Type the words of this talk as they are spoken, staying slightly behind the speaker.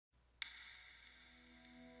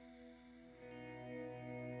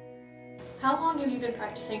How long have you been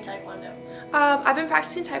practicing Taekwondo? I've been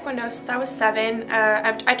practicing Taekwondo since I was 7.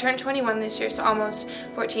 I turned 21 this year, so almost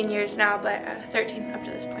 14 years now, but 13 up to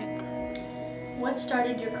this point. What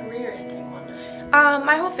started your career in Taekwondo?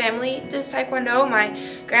 My whole family does Taekwondo. My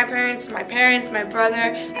grandparents, my parents, my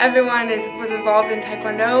brother, everyone was involved in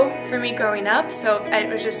Taekwondo for me growing up, so it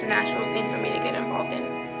was just a natural thing for me to get involved in.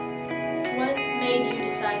 What made you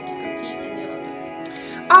decide to compete in the Olympics?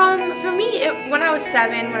 For me, when I was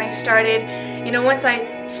 7, when I started, once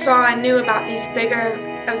I saw and knew about these bigger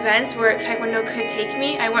events where Taekwondo could take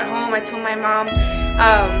me, I went home, I told my mom,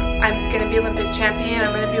 I'm going to be Olympic champion,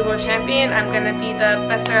 I'm going to be world champion, I'm going to be the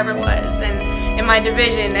best there ever was in my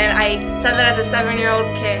division, and I said that as a 7-year-old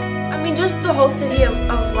kid. I mean, just the whole city of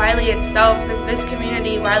Wiley itself, this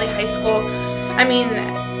community, Wiley High School, I mean,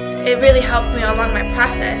 it really helped me along my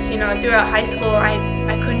process. Throughout high school, I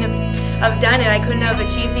couldn't have done it. I couldn't have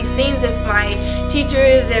achieved these things if my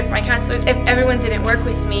teachers, if my counselors, if everyone didn't work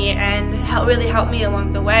with me and really helped me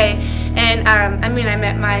along the way. And I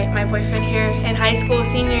met my boyfriend here in high school,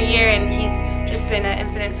 senior year, and he's just been an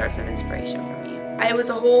infinite source of inspiration for me. It was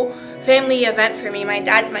a whole family event for me. My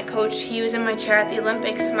dad's my coach. He was in my chair at the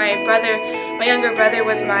Olympics. My younger brother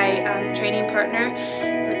was my training partner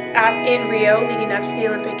in Rio leading up to the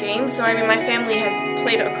Olympic Games. So my family has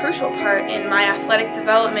played a crucial part in my athletic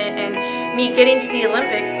development and me getting to the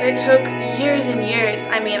Olympics. It took years and years.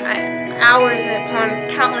 Hours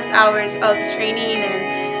upon countless hours of training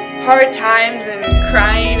and hard times and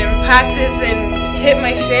crying and practice and hit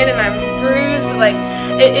my shin and I'm bruised.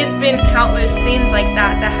 It's been countless things like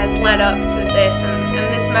that has led up to this, and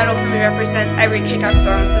this medal for me represents every kick I've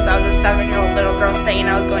thrown since I was a 7-year-old little girl saying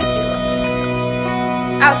I was going to the Olympics.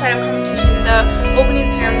 Outside of competition, the opening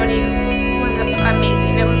ceremony was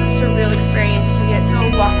amazing. It was a surreal experience to get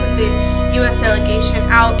to walk with the U.S. delegation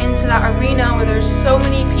out into that arena where there's so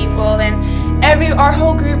many people and our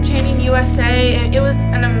whole group chanting USA. And it was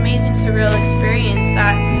an amazing, surreal experience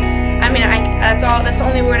that's the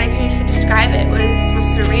only word I can use to describe it, was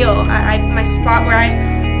surreal. My spot where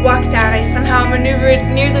I walked out, I somehow maneuvered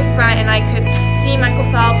near the front and I could see Michael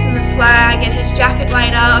Phelps and the flag and his jacket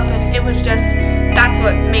light up, and it was just, that's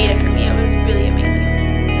what made it for me. It was really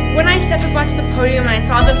amazing. When I stepped up onto the podium and I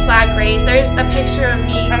saw the flag raised, there's a picture of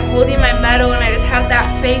me. I'm holding my medal and I just have that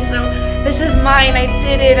face of, this is mine, I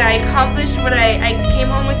did it, I accomplished what I came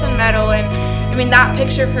home with a medal. And that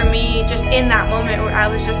picture for me, just in that moment where I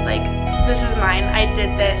was just like, this is mine, I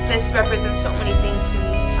did this. This represents so many things to me.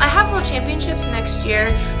 I have World Championships next year.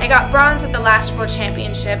 I got bronze at the last World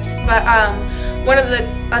Championships, but one of the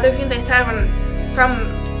other things I said from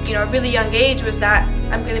a really young age was that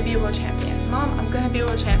I'm going to be a world champion. Mom, I'm going to be a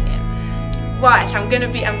world champion. Watch, I'm going to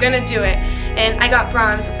do it. And I got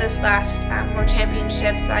bronze at this last World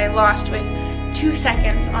Championships. I lost with 2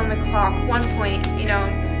 seconds on the clock, 1 point.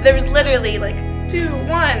 There was literally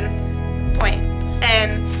 1 point.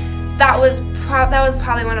 And that was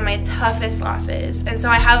probably one of my toughest losses, and so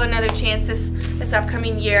I have another chance this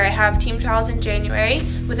upcoming year. I have team trials in January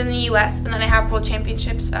within the U.S., and then I have World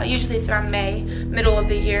Championships. Usually it's around May, middle of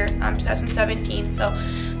the year, 2017. So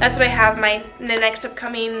that's what I have, the next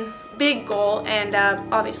upcoming big goal, and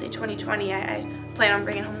obviously 2020 I plan on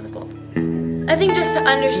bringing home the gold. I think just to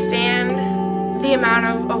understand the amount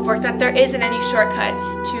of work, that there isn't any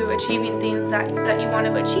shortcuts to achieving things that you want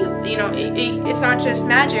to achieve. It's not just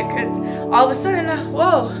magic. It's all of a sudden,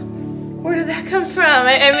 whoa, where did that come from?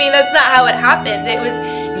 That's not how it happened. It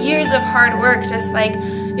was years of hard work. Just like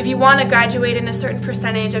if you want to graduate in a certain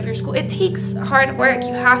percentage of your school, it takes hard work.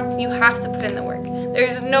 You have to put in the work.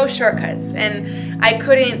 There's no shortcuts, and I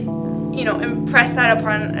couldn't impress that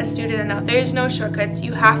upon a student enough. There's no shortcuts.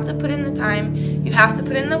 You have to put in the time. You have to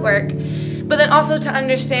put in the work. But then also to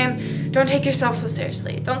understand, don't take yourself so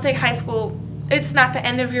seriously. Don't take high school, it's not the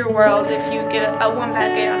end of your world if you get a one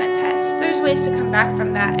bad grade on a test. There's ways to come back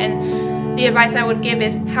from that, and the advice I would give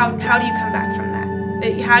is how do you come back from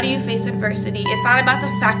that? How do you face adversity? It's not about the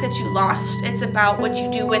fact that you lost, it's about what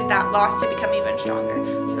you do with that loss to become even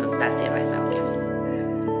stronger. So that's the advice I would give.